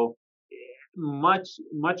 years ago, much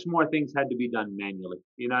more things had to be done manually.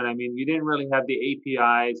 You know what I mean? You didn't really have the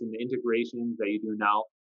APIs and the integrations that you do now.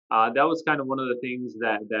 That was kind of one of the things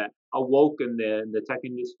that awoke in the tech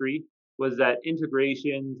industry was that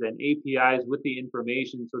integrations and APIs with the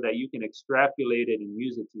information so that you can extrapolate it and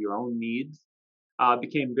use it to your own needs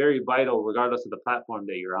became very vital regardless of the platform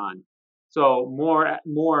that you're on. So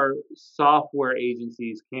more software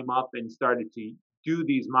agencies came up and started to do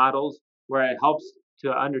these models where it helps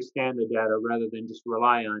to understand the data rather than just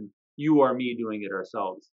rely on you or me doing it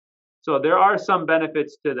ourselves. So there are some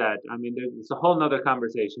benefits to that. I mean, it's a whole nother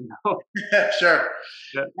conversation. Sure.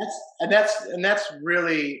 Yeah. That's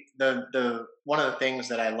really the one of the things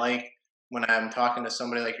that I like when I'm talking to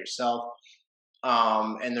somebody like yourself.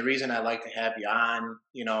 And the reason I like to have you on,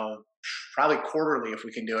 probably quarterly if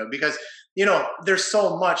we can do it, because there's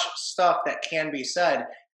so much stuff that can be said,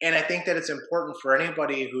 and I think that it's important for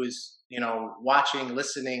anybody who's watching,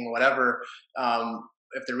 listening, whatever.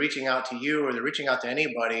 If they're reaching out to you or they're reaching out to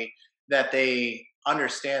anybody, that they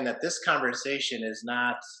understand that this conversation is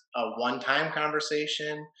not a one-time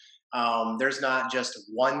conversation. There's not just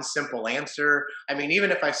one simple answer. I mean,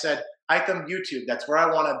 even if I said, Itham YouTube, that's where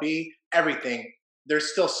I want to be, everything,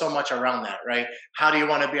 there's still so much around that, right? How do you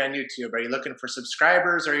want to be on YouTube? Are you looking for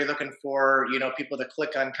subscribers? Are you looking for, people to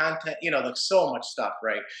click on content? Like so much stuff,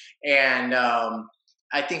 right? And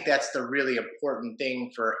I think that's the really important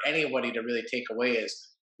thing for anybody to really take away is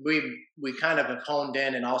we kind of have honed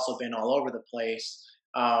in and also been all over the place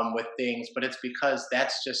with things, but it's because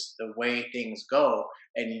that's just the way things go.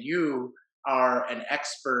 And you are an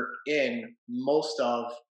expert in most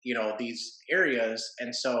of these areas,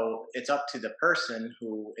 and so it's up to the person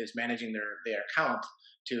who is managing their account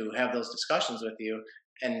to have those discussions with you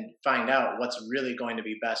and find out what's really going to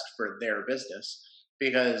be best for their business.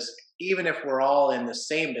 Because even if we're all in the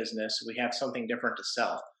same business, we have something different to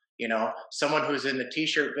sell. Someone who's in the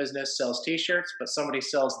t-shirt business sells t-shirts, but somebody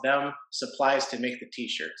sells them supplies to make the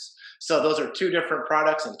t-shirts. So those are two different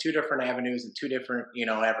products and two different avenues and two different,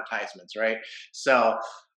 advertisements, right? So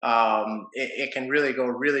it can really go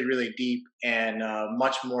really, really deep and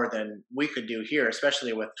much more than we could do here,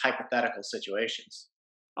 especially with hypothetical situations.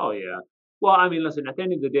 Oh yeah. Well, I mean, listen, at the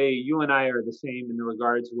end of the day, you and I are the same in the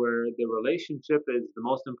regards where the relationship is the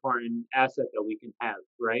most important asset that we can have,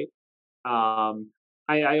 right? Um,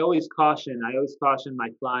 I always caution my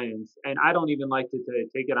clients, and I don't even like to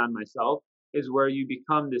take it on myself, is where you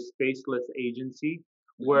become this faceless agency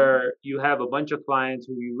Hmm. where you have a bunch of clients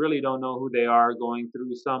who you really don't know who they are going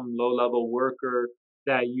through some low level worker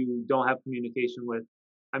that you don't have communication with.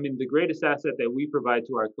 I mean, the greatest asset that we provide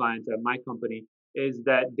to our clients at my company is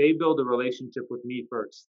that they build a relationship with me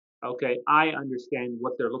first. Okay, I understand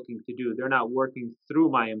what they're looking to do. They're not working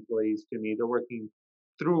through my employees to me, they're working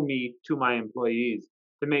through me to my employees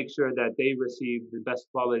to make sure that they receive the best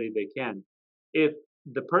quality they can. If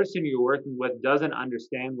the person you're working with doesn't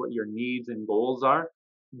understand what your needs and goals are,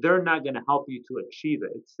 they're not going to help you to achieve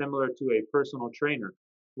it. It's similar to a personal trainer.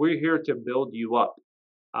 We're here to build you up.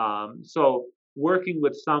 So working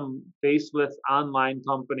with some faceless online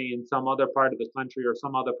company in some other part of the country or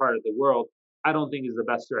some other part of the world, I don't think is the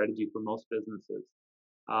best strategy for most businesses.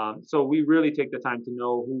 So we really take the time to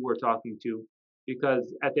know who we're talking to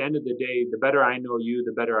because at the end of the day, the better I know you,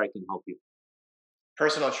 the better I can help you.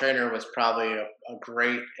 Personal trainer was probably a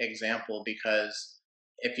great example because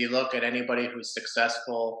if you look at anybody who's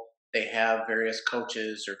successful, they have various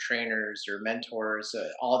coaches or trainers or mentors,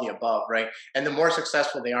 all the above, right? And the more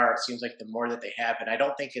successful they are, it seems like the more that they have. And I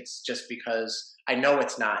don't think it's just because, I know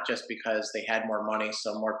it's not just because they had more money,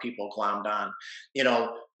 so more people glommed on. You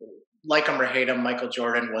know, like him or hate him, Michael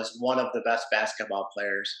Jordan was one of the best basketball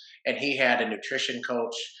players, and he had a nutrition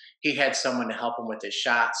coach. He had someone to help him with his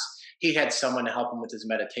shots. He had someone to help him with his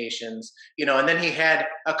meditations, and then he had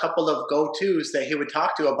a couple of go-tos that he would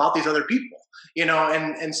talk to about these other people,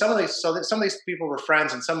 and some of these, so that some of these people were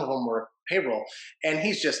friends and some of them were payroll. And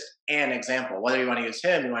he's just an example. Whether you want to use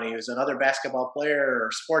him, you want to use another basketball player or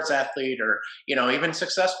sports athlete, or even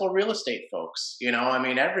successful real estate folks. I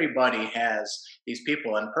mean, everybody has these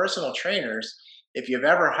people and personal trainers. If you've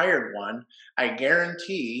ever hired one, I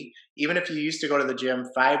guarantee, even if you used to go to the gym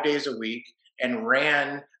 5 days a week and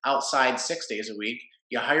ran outside 6 days a week,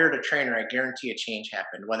 you hired a trainer, I guarantee a change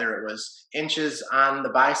happened, whether it was inches on the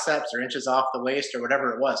biceps or inches off the waist or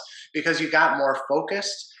whatever it was, because you got more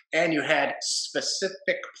focused and you had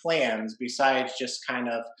specific plans besides just kind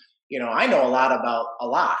of, I know a lot about a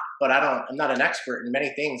lot, but I'm not an expert in many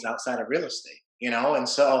things outside of real estate, and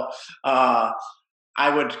so, I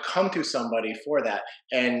would come to somebody for that.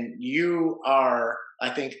 And you are, I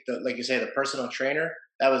think, like you say, the personal trainer.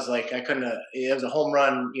 That was like, I couldn't, it was a home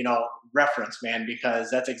run, reference, man, because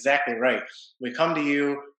that's exactly right. We come to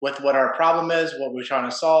you with what our problem is, what we're trying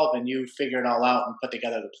to solve, and you figure it all out and put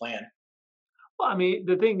together the plan. Well, I mean,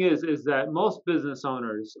 the thing is that most business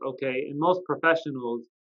owners, okay, and most professionals,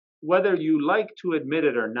 whether you like to admit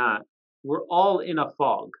it or not, we're all in a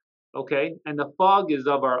fog, okay? And the fog is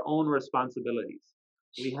of our own responsibilities.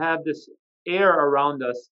 We have this air around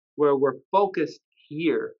us where we're focused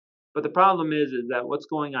here. But the problem is that what's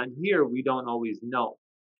going on here, we don't always know.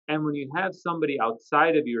 And when you have somebody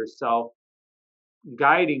outside of yourself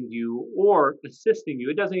guiding you or assisting you,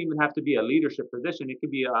 it doesn't even have to be a leadership position, it could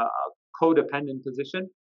be a codependent position,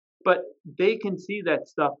 but they can see that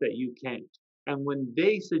stuff that you can't. And when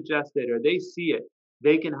they suggest it or they see it,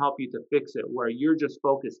 they can help you to fix it. Where you're just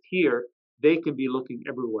focused here, they can be looking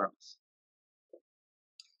everywhere else.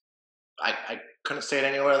 I couldn't say it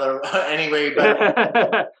anywhere any way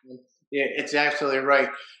better. Yeah, it's absolutely right.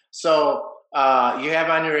 So you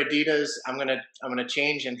have on your Adidas. I'm gonna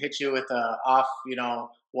change and hit you with a off.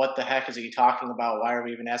 What the heck is he talking about? Why are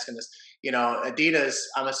we even asking this? Adidas.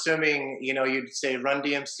 I'm assuming you'd say Run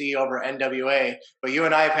DMC over NWA, but you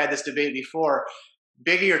and I have had this debate before.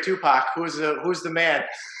 Biggie or Tupac? Who's the man?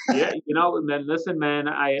 Yeah, man, listen, man,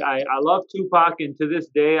 I love Tupac, and to this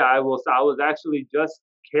day, I was actually just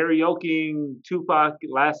karaokeing Tupac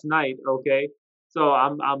last night. Okay, so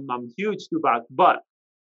I'm huge Tupac, but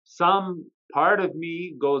some part of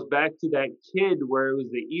me goes back to that kid where it was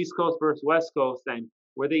the East Coast versus West Coast, and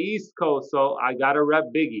we're the East Coast, so I gotta rep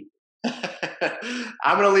Biggie.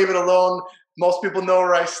 I'm gonna leave it alone. Most people know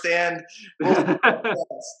where I stand. Most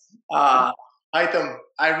uh, Hytham,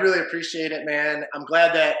 I really appreciate it, man. I'm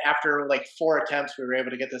glad that after like 4 attempts, we were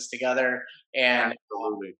able to get this together. And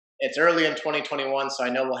Absolutely. it's early in 2021, so I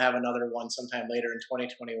know we'll have another one sometime later in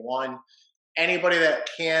 2021. Anybody that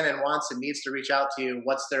can and wants and needs to reach out to you,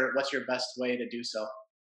 what's your best way to do so?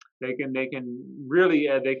 They can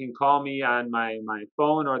call me on my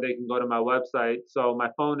phone, or they can go to my website. So my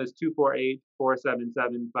phone is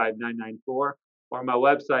 248-477-5994, or my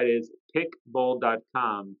website is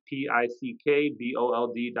pickbold.com,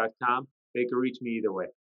 pickbold.com. They can reach me either way.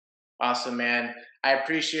 Awesome, man. I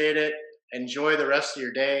appreciate it. Enjoy the rest of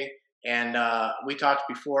your day. And we talked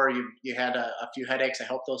before. You had a few headaches. I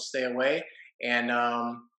hope those stay away. And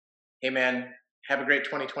hey, man, have a great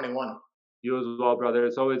 2021. You as well, brother.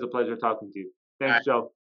 It's always a pleasure talking to you. All right, Thanks,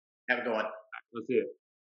 Joe. have a good one. We'll see you.